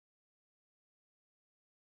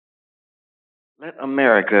Let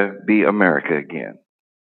America be America again.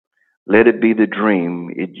 Let it be the dream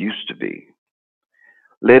it used to be.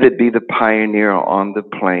 Let it be the pioneer on the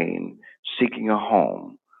plain seeking a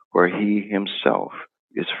home where he himself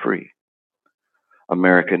is free.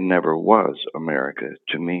 America never was America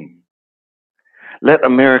to me. Let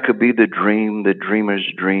America be the dream the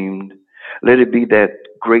dreamers dreamed. Let it be that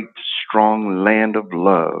great, strong land of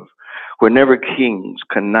love where never kings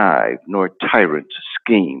connive nor tyrants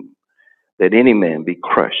scheme. Let any man be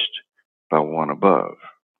crushed by one above.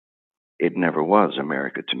 It never was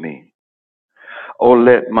America to me. Oh,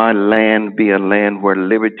 let my land be a land where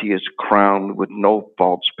liberty is crowned with no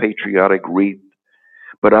false patriotic wreath,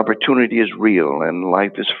 but opportunity is real and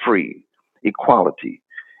life is free. Equality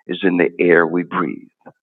is in the air we breathe.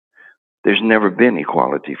 There's never been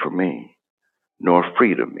equality for me, nor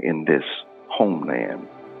freedom in this homeland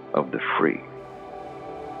of the free.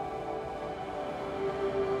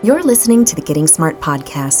 You're listening to the Getting Smart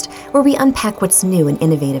podcast, where we unpack what's new and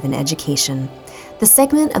innovative in education. The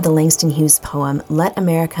segment of the Langston Hughes poem, Let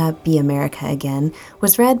America Be America Again,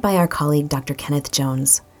 was read by our colleague Dr. Kenneth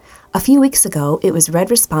Jones. A few weeks ago, it was read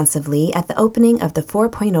responsively at the opening of the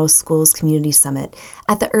 4.0 Schools Community Summit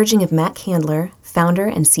at the urging of Matt Candler, founder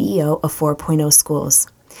and CEO of 4.0 Schools.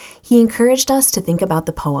 He encouraged us to think about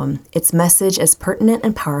the poem, its message as pertinent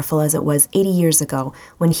and powerful as it was 80 years ago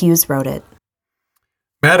when Hughes wrote it.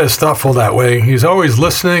 Matt is thoughtful that way. He's always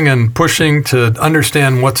listening and pushing to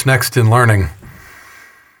understand what's next in learning.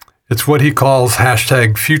 It's what he calls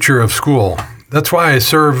 #future of school. That's why I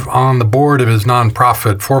serve on the board of his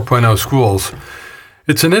nonprofit 4.0 Schools.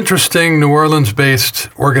 It's an interesting New Orleans-based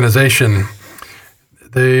organization.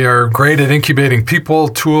 They are great at incubating people,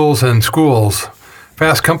 tools, and schools.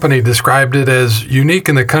 Fast Company described it as unique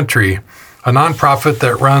in the country, a nonprofit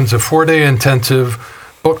that runs a 4-day intensive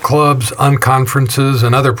book clubs, unconferences,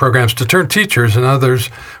 and other programs to turn teachers and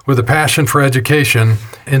others with a passion for education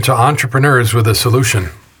into entrepreneurs with a solution.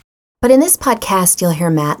 But in this podcast, you'll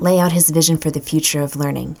hear Matt lay out his vision for the future of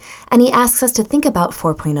learning. And he asks us to think about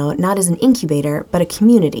 4.0 not as an incubator, but a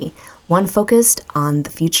community, one focused on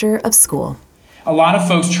the future of school. A lot of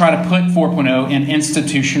folks try to put 4.0 in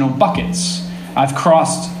institutional buckets. I've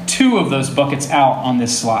crossed 2 of those buckets out on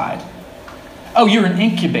this slide. Oh, you're an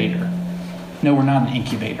incubator. No, we're not an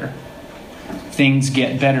incubator. Things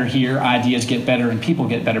get better here, ideas get better, and people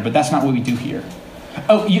get better, but that's not what we do here.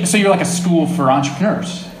 Oh, so you're like a school for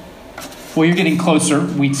entrepreneurs. Well, you're getting closer.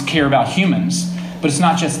 We care about humans, but it's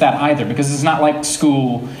not just that either, because it's not like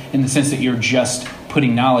school in the sense that you're just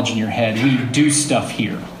putting knowledge in your head. We do stuff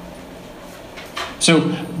here. So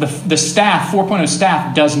the staff, 4.0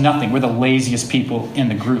 staff, does nothing. We're the laziest people in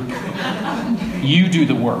the group. You do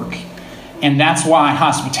the work. And that's why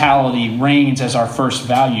hospitality reigns as our first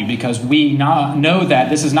value, because we know that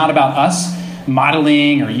this is not about us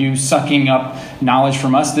modeling or you sucking up knowledge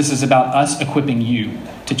from us. This is about us equipping you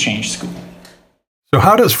to change school. So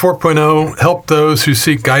how does 4.0 help those who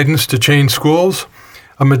seek guidance to change schools?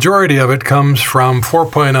 A majority of it comes from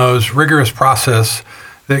 4.0's rigorous process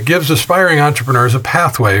that gives aspiring entrepreneurs a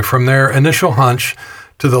pathway from their initial hunch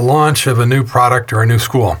to the launch of a new product or a new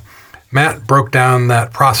school. Matt broke down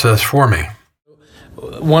that process for me.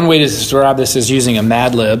 One way to describe this is using a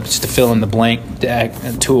Mad Lib, just to fill in the blank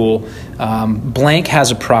tool. Blank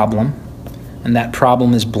has a problem, and that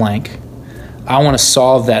problem is blank. I want to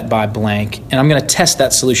solve that by blank, and I'm going to test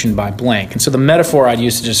that solution by blank. And so the metaphor I'd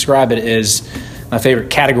use to describe it is my favorite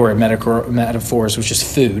category of metaphors, which is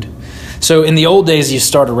food. So in the old days, you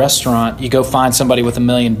start a restaurant, you go find somebody with $1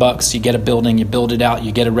 million, you get a building, you build it out,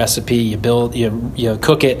 you get a recipe, you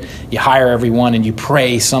cook it, you hire everyone, and you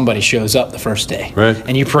pray somebody shows up the first day. Right.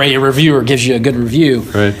 And you pray a reviewer gives you a good review.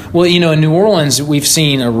 Right. Well, in New Orleans, we've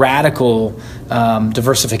seen a radical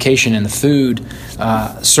diversification in the food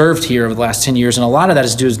served here over the last 10 years, and a lot of that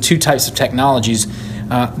is due to 2 types of technologies,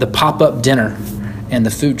 the pop-up dinner and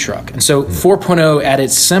the food truck. And so 4.0 at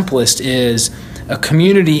its simplest is a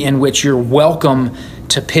community in which you're welcome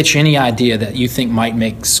to pitch any idea that you think might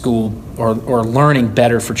make school or learning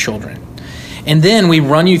better for children. And then we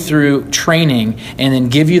run you through training and then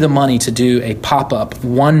give you the money to do a pop-up,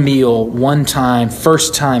 one meal, one time,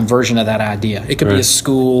 first time version of that idea. It could be a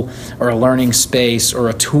school or a learning space or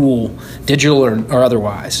a tool, digital or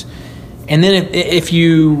otherwise. And then if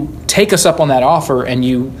you take us up on that offer and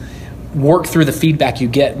you work through the feedback you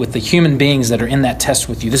get with the human beings that are in that test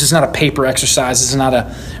with you. This is not a paper exercise. This is not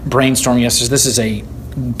a brainstorming exercise. This is a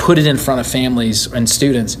put it in front of families and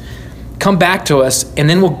students. Come back to us, and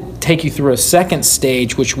then we'll take you through a second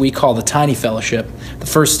stage, which we call the Tiny Fellowship. The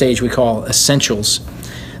first stage we call Essentials.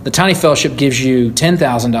 The Tiny Fellowship gives you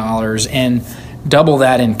 $10,000, and double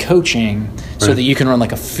that in coaching so that you can run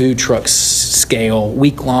like a food truck scale,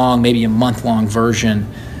 week-long, maybe a month-long version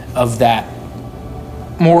of that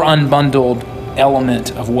more unbundled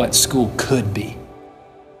element of what school could be.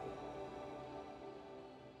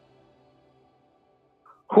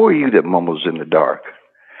 Who are you that mumbles in the dark?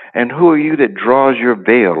 And who are you that draws your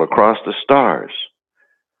veil across the stars?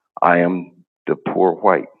 I am the poor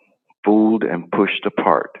white, fooled and pushed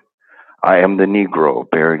apart. I am the Negro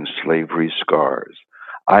bearing slavery's scars.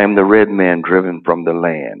 I am the red man driven from the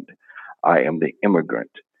land. I am the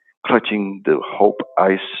immigrant, clutching the hope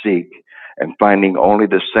I seek and finding only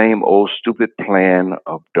the same old stupid plan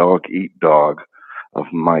of dog eat dog, of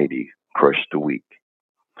mighty crush the weak.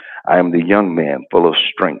 I am the young man full of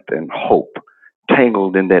strength and hope,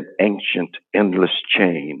 tangled in that ancient endless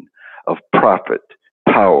chain of profit,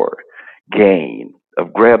 power, gain,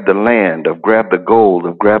 of grab the land, of grab the gold,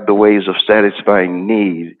 of grab the ways of satisfying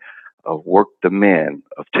need, of work the men,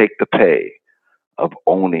 of take the pay, of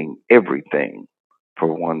owning everything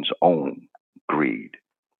for one's own greed.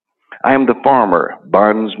 I am the farmer,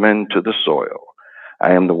 bondsman to the soil.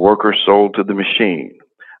 I am the worker sold to the machine.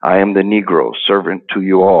 I am the Negro, servant to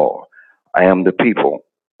you all. I am the people,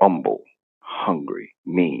 humble, hungry,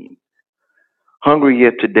 mean. Hungry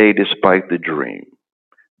yet today despite the dream.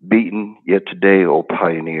 Beaten yet today, O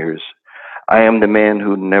pioneers. I am the man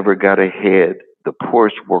who never got ahead, the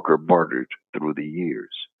poorest worker bartered through the years.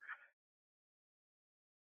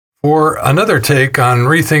 For another take on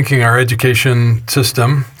rethinking our education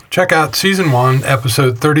system, check out Season 1,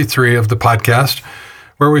 Episode 33 of the podcast,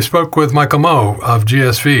 where we spoke with Michael Moe of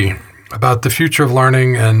GSV about the future of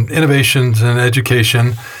learning and innovations in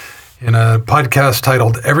education in a podcast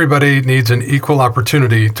titled Everybody Needs an Equal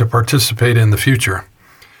Opportunity to Participate in the Future.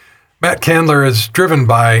 Matt Candler is driven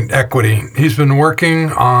by equity. He's been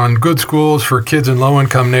working on good schools for kids in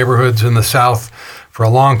low-income neighborhoods in the South for a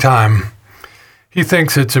long time. He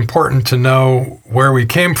thinks it's important to know where we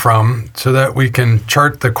came from so that we can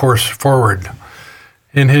chart the course forward.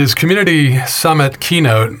 In his Community Summit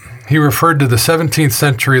keynote, he referred to the 17th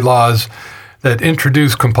century laws that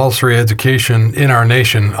introduced compulsory education in our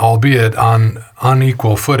nation, albeit on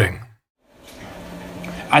unequal footing.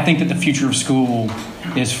 I think that the future of school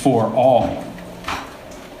is for all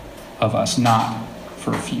of us, not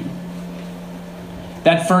for a few.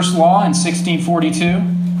 That first law in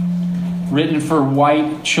 1642, written for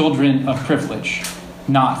white children of privilege,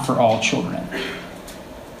 not for all children.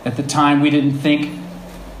 At the time, we didn't think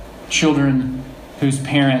children whose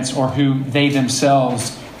parents or who they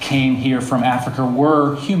themselves came here from Africa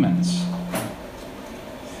were humans.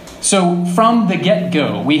 So from the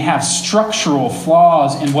get-go, we have structural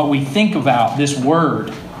flaws in what we think about this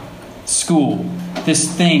word, school,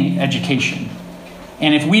 this thing, education.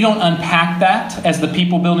 And if we don't unpack that as the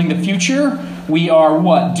people building the future, we are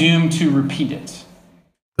what? Doomed to repeat it.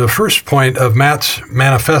 The first point of Matt's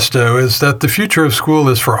manifesto is that the future of school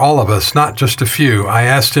is for all of us, not just a few. I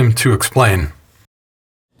asked him to explain.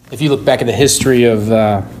 If you look back at the history of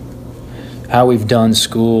how we've done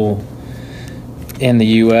school in the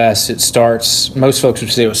U.S., it starts, most folks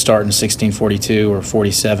would say it would start in 1642 or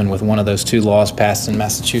 47 with one of those two laws passed in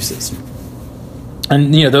Massachusetts.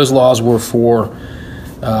 And, those laws were for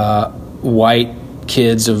white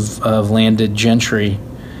kids of landed gentry,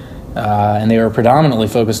 and they were predominantly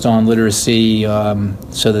focused on literacy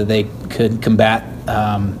so that they could combat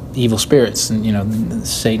evil spirits. And,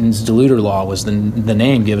 Satan's deluder law was the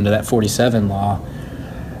name given to that 47 law.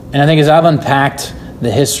 And I think as I've unpacked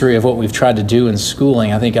the history of what we've tried to do in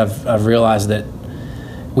schooling, I think I've realized that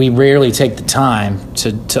we rarely take the time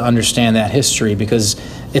to understand that history, because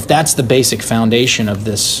if that's the basic foundation of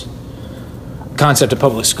this concept of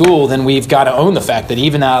public school, then we've got to own the fact that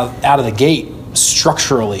even out of the gate,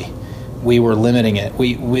 structurally, we were limiting it.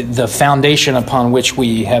 The foundation upon which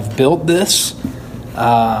we have built this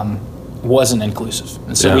wasn't inclusive.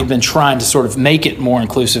 And so we've been trying to sort of make it more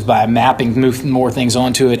inclusive by move more things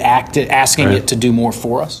onto it, asking it to do more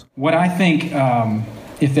for us. What I think,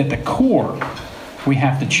 if at the core we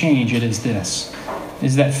have to change it, is this,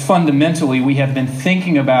 is that fundamentally we have been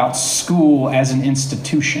thinking about school as an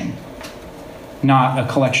institution, not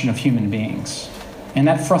a collection of human beings. And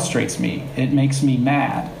that frustrates me. It makes me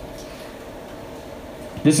mad.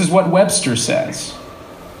 This is what Webster says.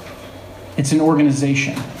 It's an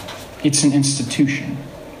organization. It's an institution.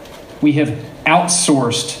 We have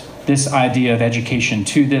outsourced this idea of education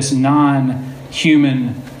to this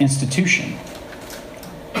non-human institution.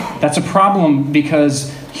 That's a problem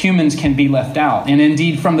because humans can be left out. And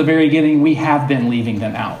indeed, from the very beginning, we have been leaving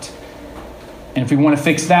them out. And if we want to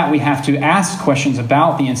fix that, we have to ask questions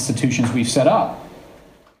about the institutions we've set up.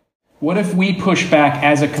 What if we push back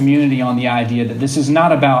as a community on the idea that this is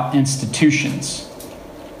not about institutions,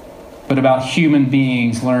 but about human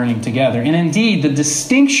beings learning together? And indeed, the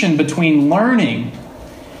distinction between learning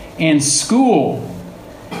and school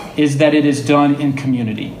is that it is done in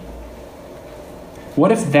community.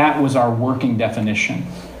 What if that was our working definition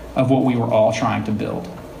of what we were all trying to build?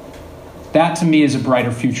 That, to me, is a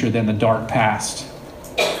brighter future than the dark past.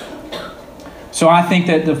 So I think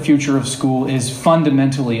that the future of school is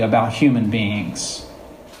fundamentally about human beings.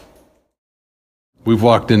 We've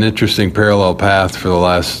walked an interesting parallel path for the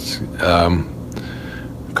last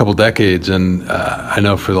couple decades, and I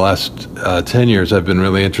know for the last 10 years I've been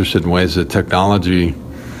really interested in ways that technology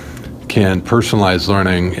can personalize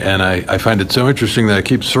learning, and I find it so interesting that I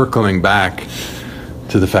keep circling back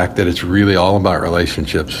to the fact that it's really all about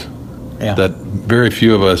relationships. Yeah. That very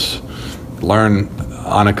few of us learn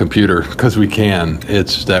on a computer because we can.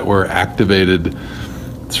 It's that we're activated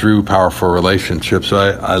through powerful relationships. So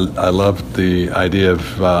I love the idea of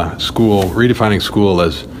school, redefining school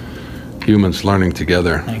as humans learning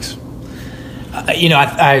together. Thanks.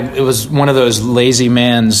 It was one of those lazy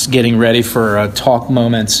man's getting ready for a talk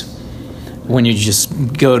moments when you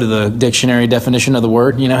just go to the dictionary definition of the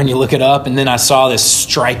word, and you look it up, and then I saw this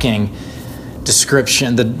striking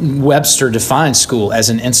description. The Webster defines school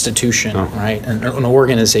as an institution, right? An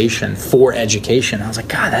organization for education. I was like,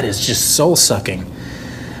 God, that is just soul-sucking.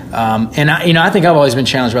 And I think I've always been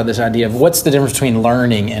challenged by this idea of what's the difference between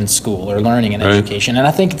learning and school or learning and education. And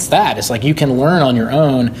I think it's that. It's like you can learn on your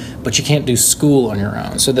own, but you can't do school on your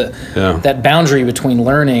own. So that boundary between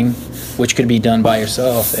learning, which could be done by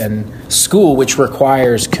yourself, and school, which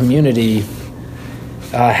requires community,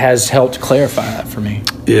 has helped clarify that for me.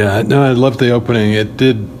 Yeah, no, I love the opening. It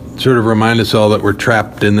did sort of remind us all that we're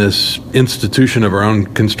trapped in this institution of our own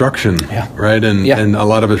construction, right? And a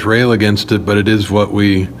lot of us rail against it, but it is what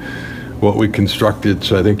we constructed.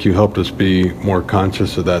 So I think you helped us be more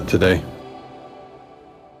conscious of that today.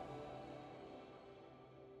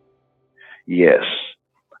 Yes,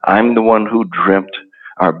 I'm the one who dreamt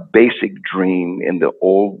our basic dream in the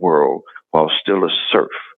old world while still a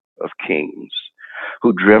serf of kings,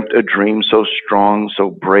 who dreamt a dream so strong, so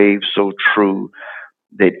brave, so true,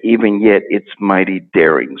 that even yet its mighty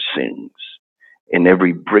daring sings. In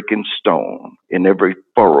every brick and stone, in every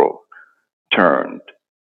furrow turned,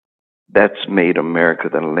 that's made America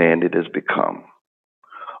the land it has become.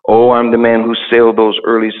 Oh, I'm the man who sailed those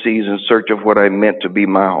early seas in search of what I meant to be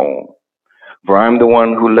my home. For I'm the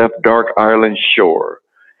one who left dark Ireland's shore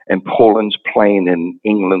and Poland's plain and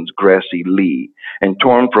England's grassy lee, and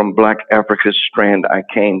torn from black Africa's strand, I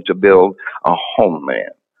came to build a homeland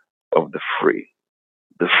of the free.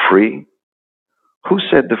 The free? Who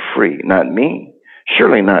said the free? Not me.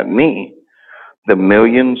 Surely not me. The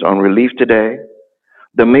millions on relief today,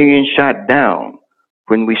 the millions shot down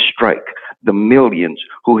when we strike, the millions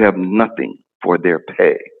who have nothing for their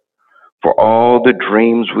pay, for all the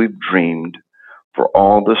dreams we've dreamed, for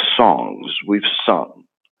all the songs we've sung,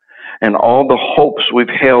 and all the hopes we've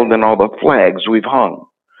held and all the flags we've hung,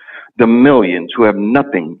 the millions who have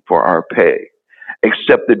nothing for our pay,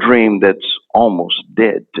 except the dream that's almost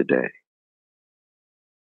dead today.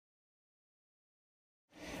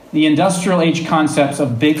 The industrial age concepts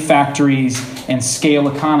of big factories and scale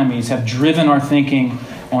economies have driven our thinking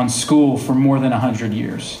on school for more than 100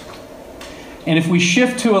 years. And if we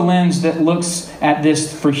shift to a lens that looks at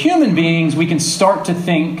this for human beings, we can start to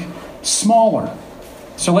think smaller.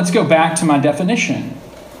 So let's go back to my definition.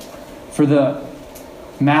 For the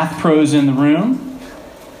math pros in the room,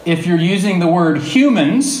 if you're using the word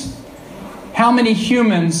humans, how many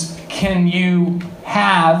humans can you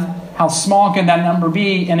have? How small can that number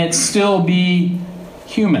be and it still be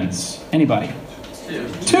humans? Anybody?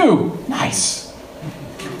 Two. Nice.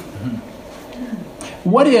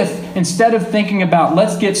 What if, instead of thinking about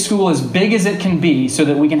let's get school as big as it can be so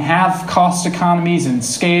that we can have cost economies and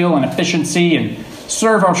scale and efficiency and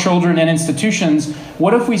serve our children in institutions,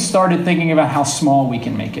 what if we started thinking about how small we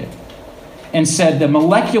can make it? And said at the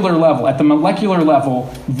molecular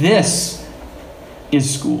level, this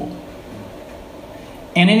is school.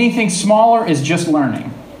 And anything smaller is just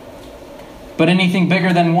learning. But anything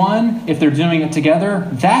bigger than one, if they're doing it together,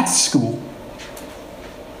 that's school.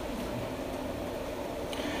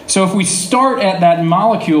 So if we start at that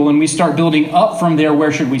molecule and we start building up from there,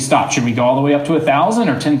 where should we stop? Should we go all the way up to 1,000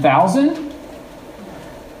 or 10,000?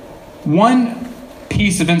 One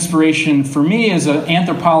piece of inspiration for me is an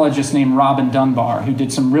anthropologist named Robin Dunbar, who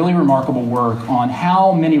did some really remarkable work on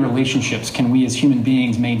how many relationships can we as human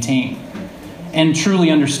beings maintain and truly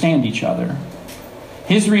understand each other.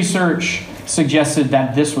 His research suggested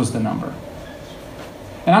that this was the number.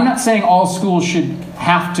 And I'm not saying all schools should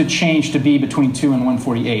have to change to be between 2 and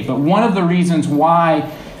 148, but one of the reasons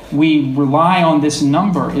why we rely on this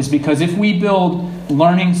number is because if we build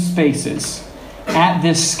learning spaces at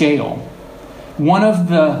this scale, one of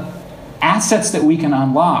the assets that we can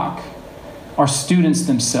unlock are students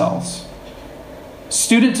themselves.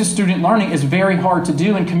 Student-to-student learning is very hard to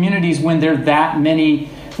do in communities when there are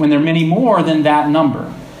many more than that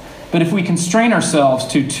number. But if we constrain ourselves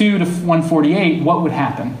to 2 to 148, what would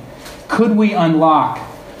happen? Could we unlock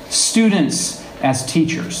students as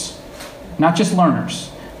teachers? Not just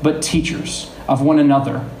learners, but teachers of one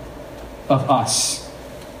another, of us.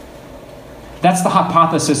 That's the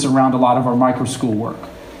hypothesis around a lot of our micro school work,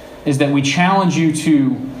 is that we challenge you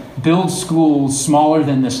to build schools smaller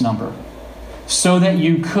than this number so that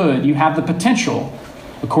you have the potential,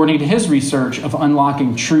 according to his research, of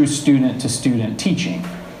unlocking true student-to-student teaching.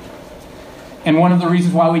 And one of the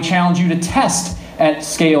reasons why we challenge you to test at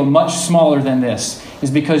scale much smaller than this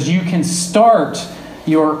is because you can start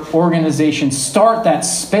your organization, start that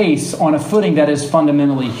space on a footing that is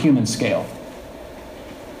fundamentally human scale.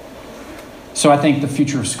 So I think the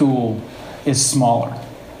future of school is smaller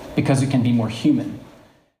because it can be more human.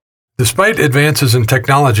 Despite advances in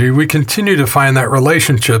technology, we continue to find that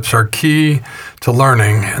relationships are key to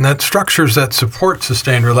learning, and that structures that support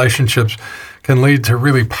sustained relationships can lead to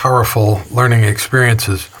really powerful learning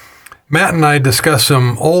experiences. Matt and I discuss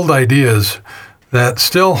some old ideas that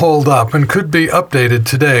still hold up and could be updated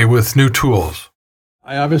today with new tools.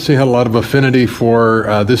 I obviously had a lot of affinity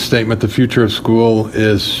for this statement, the future of school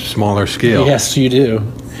is smaller scale. Yes, you do.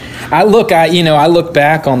 I look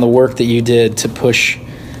back on the work that you did to push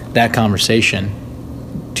that conversation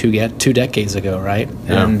two decades ago, right?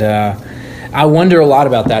 Yeah. And I wonder a lot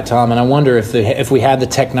about that, Tom, and I wonder if we had the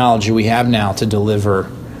technology we have now to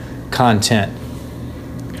deliver content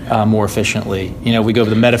more efficiently. We go to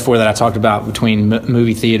the metaphor that I talked about between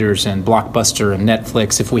movie theaters and Blockbuster and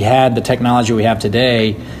Netflix. If we had the technology we have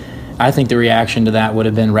today, I think the reaction to that would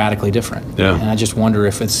have been radically different. Yeah. And I just wonder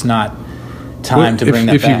if it's not time to bring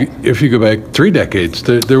that back. If you go back 3 decades,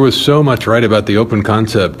 there was so much right about the open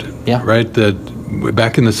concept, Yeah. right? That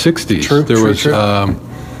back in the 60s, True.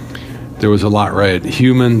 There was a lot right.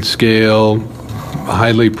 Human scale,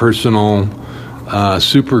 highly personal,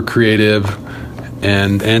 super creative,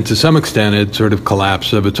 and to some extent it sort of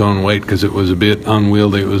collapsed of its own weight because it was a bit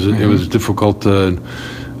unwieldy. It was difficult to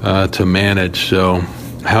manage. So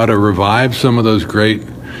how to revive some of those great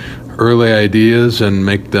early ideas and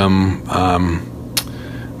make them more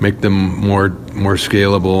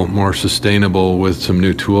scalable, more sustainable with some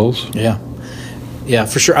new tools. Yeah,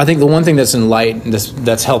 for sure. I think the one thing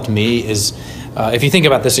that's helped me is if you think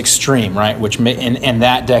about this extreme, right, which in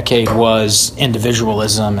that decade was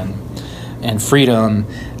individualism and freedom,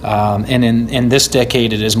 and in this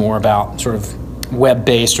decade it is more about sort of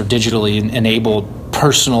web-based or digitally enabled,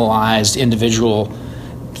 personalized individual.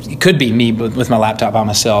 It could be me with my laptop by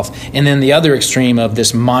myself. And then the other extreme of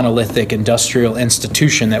this monolithic industrial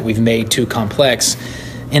institution that we've made too complex.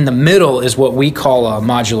 In the middle is what we call a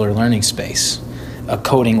modular learning space, a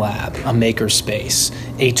coding lab, a maker space,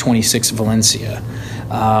 A26 Valencia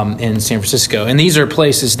in San Francisco. And these are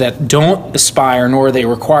places that don't aspire, nor are they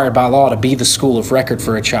required by law to be the school of record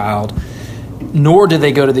for a child, nor do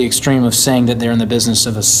they go to the extreme of saying that they're in the business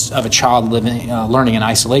of a child learning in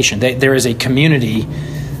isolation. There is a community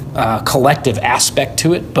collective aspect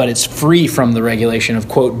to it, but it's free from the regulation of,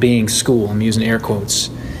 quote, being school. I'm using air quotes.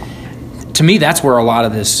 To me, that's where a lot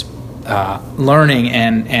of this learning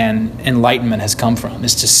and enlightenment has come from,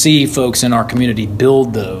 is to see folks in our community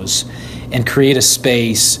build those and create a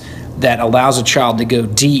space that allows a child to go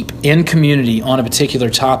deep in community on a particular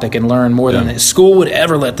topic and learn more than school would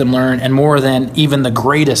ever let them learn, and more than even the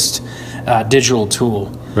greatest digital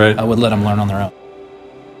tool would let them learn on their own.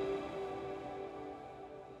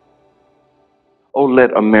 Oh,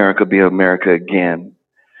 let America be America again,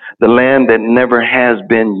 the land that never has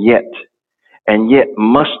been yet, and yet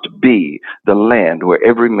must be the land where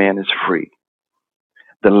every man is free,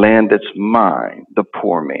 the land that's mine, the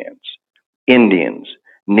poor man's, Indians,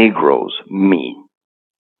 Negroes, me,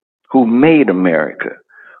 who made America,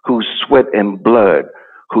 whose sweat and blood,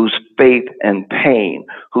 whose faith and pain,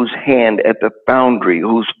 whose hand at the foundry,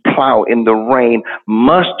 whose plow in the rain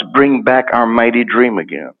must bring back our mighty dream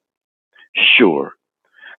again. Sure,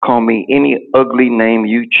 call me any ugly name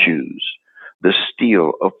you choose. The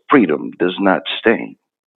steel of freedom does not stain.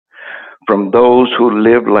 From those who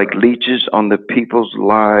live like leeches on the people's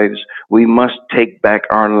lives, we must take back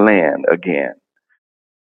our land again.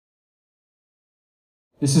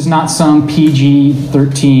 This is not some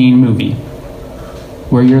PG-13 movie.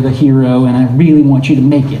 where you're the hero and I really want you to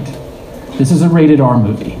make it. This is a rated R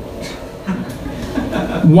movie.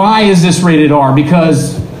 Why is this rated R?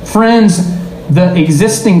 Because, friends, the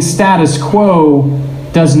existing status quo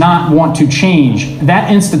does not want to change.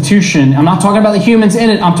 That institution, I'm not talking about the humans in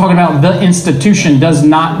it, I'm talking about the institution, does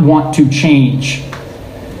not want to change.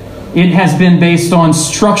 It has been based on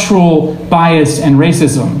structural bias and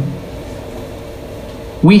racism.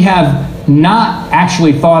 We have not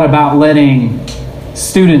actually thought about letting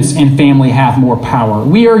students and family have more power.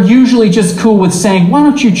 We are usually just cool with saying, why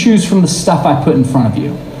don't you choose from the stuff I put in front of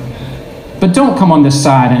you? But don't come on this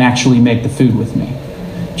side and actually make the food with me.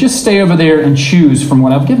 Just stay over there and choose from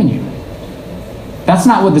what I've given you. That's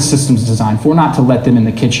not what the system's designed for, not to let them in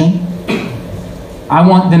the kitchen. I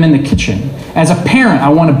want them in the kitchen. As a parent, I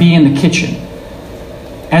want to be in the kitchen.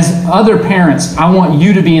 As other parents, I want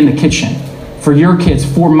you to be in the kitchen for your kids,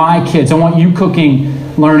 for my kids. I want you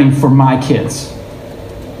cooking, learning for my kids.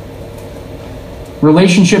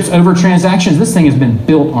 Relationships over transactions. This thing has been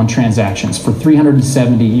built on transactions for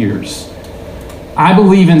 370 years. I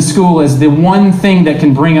believe in school as the one thing that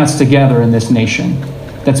can bring us together in this nation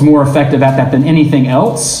that's more effective at that than anything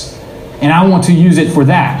else. And I want to use it for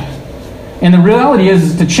that. And the reality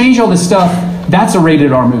is, to change all this stuff, that's a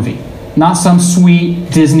rated R movie, not some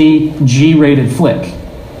sweet Disney G-rated flick.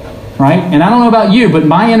 Right? And I don't know about you, but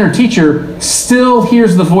my inner teacher still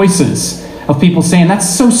hears the voices of people saying, that's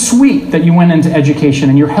so sweet that you went into education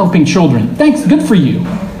and you're helping children. Thanks, good for you.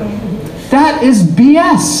 That is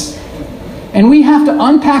BS. And we have to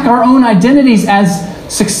unpack our own identities as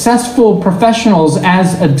successful professionals,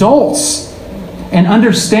 as adults, and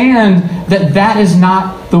understand that that is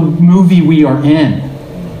not the movie we are in.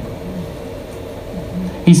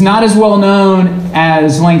 He's not as well known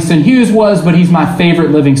as Langston Hughes was, but he's my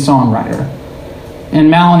favorite living songwriter.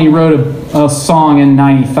 And Maloney wrote a song in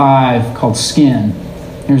 '95 called Skin.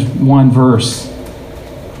 Here's one verse.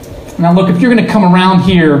 Now look, if you're going to come around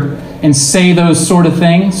here and say those sort of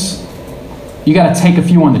things, you got to take a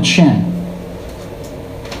few on the chin.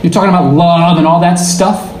 You're talking about love and all that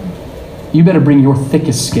stuff. You better bring your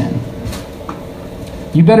thickest skin.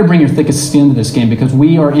 You better bring your thickest skin to this game, because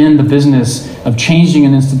we are in the business of changing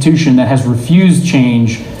an institution that has refused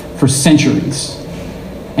change for centuries.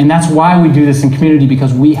 And that's why we do this in community,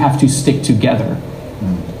 because we have to stick together.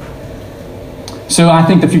 So I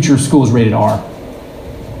think the future of school is rated R.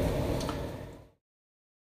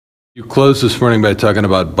 You closed this morning by talking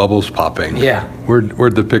about bubbles popping. Yeah.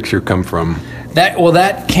 Where'd the picture come from?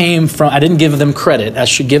 That came from, I didn't give them credit. I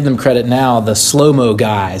should give them credit now. The Slow-Mo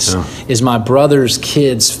Guys is my brother's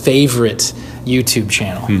kid's favorite YouTube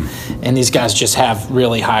channel. And these guys just have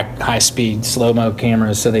really high speed slow-mo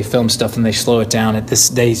cameras, so they film stuff and they slow it down.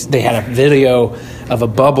 They had a video of a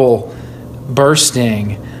bubble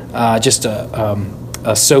bursting, just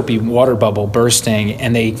a soapy water bubble bursting,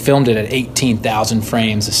 and they filmed it at 18,000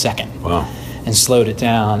 frames a second. Wow. And slowed it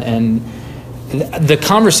down. And the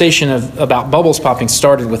conversation about bubbles popping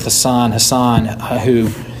started with Hassan, who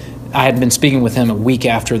I had been speaking with him a week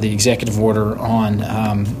after the executive order on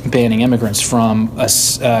banning immigrants from a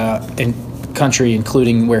country,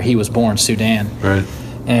 including where he was born, Sudan. Right.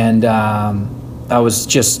 And I was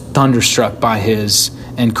just thunderstruck by his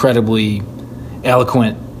incredibly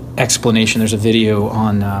eloquent explanation. There's a video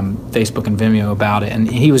on Facebook and Vimeo about it, and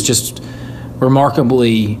he was just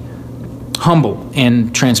remarkably humble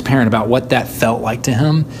and transparent about what that felt like to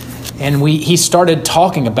him. And he started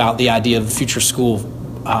talking about the idea of the future school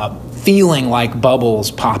feeling like bubbles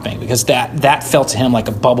popping, because that felt to him like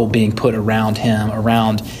a bubble being put around him,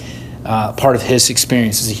 around part of his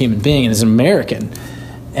experience as a human being and as an American.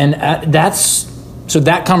 And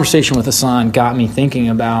that conversation with Hassan got me thinking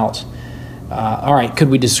about, all right, could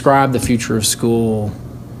we describe the future of school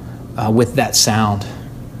with that sound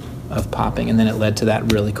of popping? And then it led to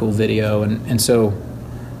that really cool video. And so,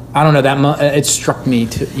 I don't know, it struck me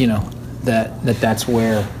to, that's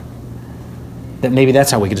where, that maybe that's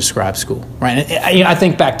how we could describe school, right? And I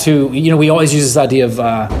think back to, we always use this idea of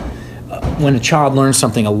when a child learns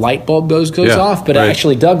something, a light bulb goes off. But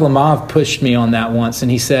actually, Doug Lemov pushed me on that once, and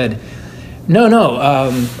he said,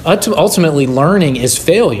 ultimately learning is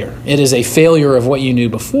failure. It is a failure of what you knew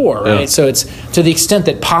before, right? So it's to the extent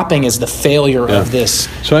that popping is the failure of this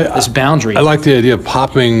boundary. I like the idea of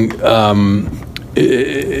popping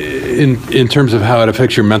in terms of how it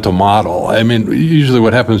affects your mental model. I mean, usually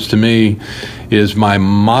what happens to me is my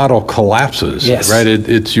model collapses, right?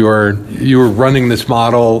 You were running this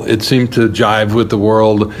model, it seemed to jive with the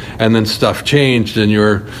world, and then stuff changed, and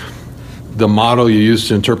the model you used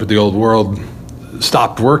to interpret the old world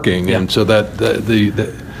stopped working, and so that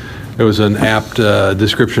It was an apt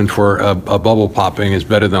description for a bubble popping is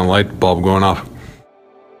better than a light bulb going off.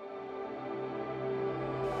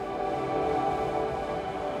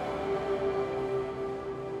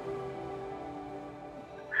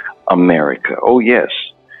 America. Oh, yes,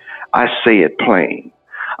 I say it plain.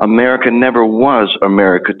 America never was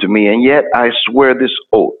America to me, and yet I swear this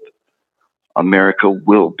oath, America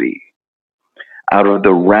will be. Out of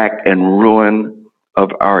the rack and ruin of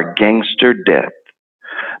our gangster death,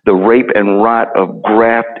 the rape and rot of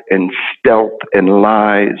graft and stealth and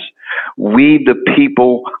lies, we the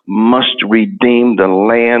people must redeem the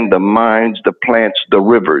land, the mines, the plants, the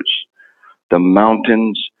rivers, the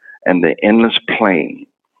mountains, and the endless plain.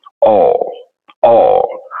 All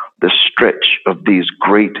the stretch of these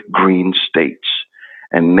great green states,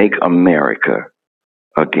 and make America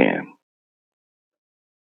again.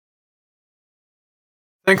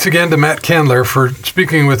 Thanks again to Matt Candler for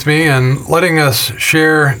speaking with me and letting us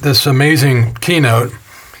share this amazing keynote.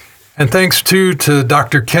 And thanks too to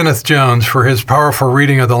Dr. Kenneth Jones for his powerful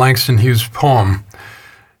reading of the Langston Hughes poem.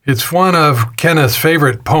 It's one of Kenneth's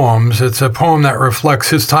favorite poems. It's a poem that reflects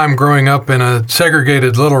his time growing up in a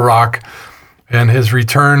segregated Little Rock and his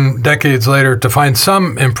return decades later to find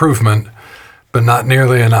some improvement, but not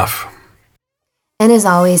nearly enough. And as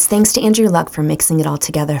always, thanks to Andrew Luck for mixing it all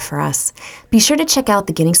together for us. Be sure to check out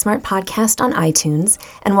the Getting Smart podcast on iTunes,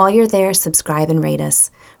 and while you're there, subscribe and rate us.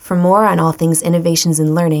 For more on all things innovations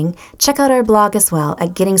in learning, check out our blog as well at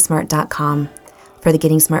gettingsmart.com. For the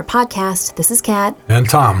Getting Smart podcast, this is Kat. And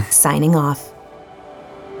Tom. Signing off.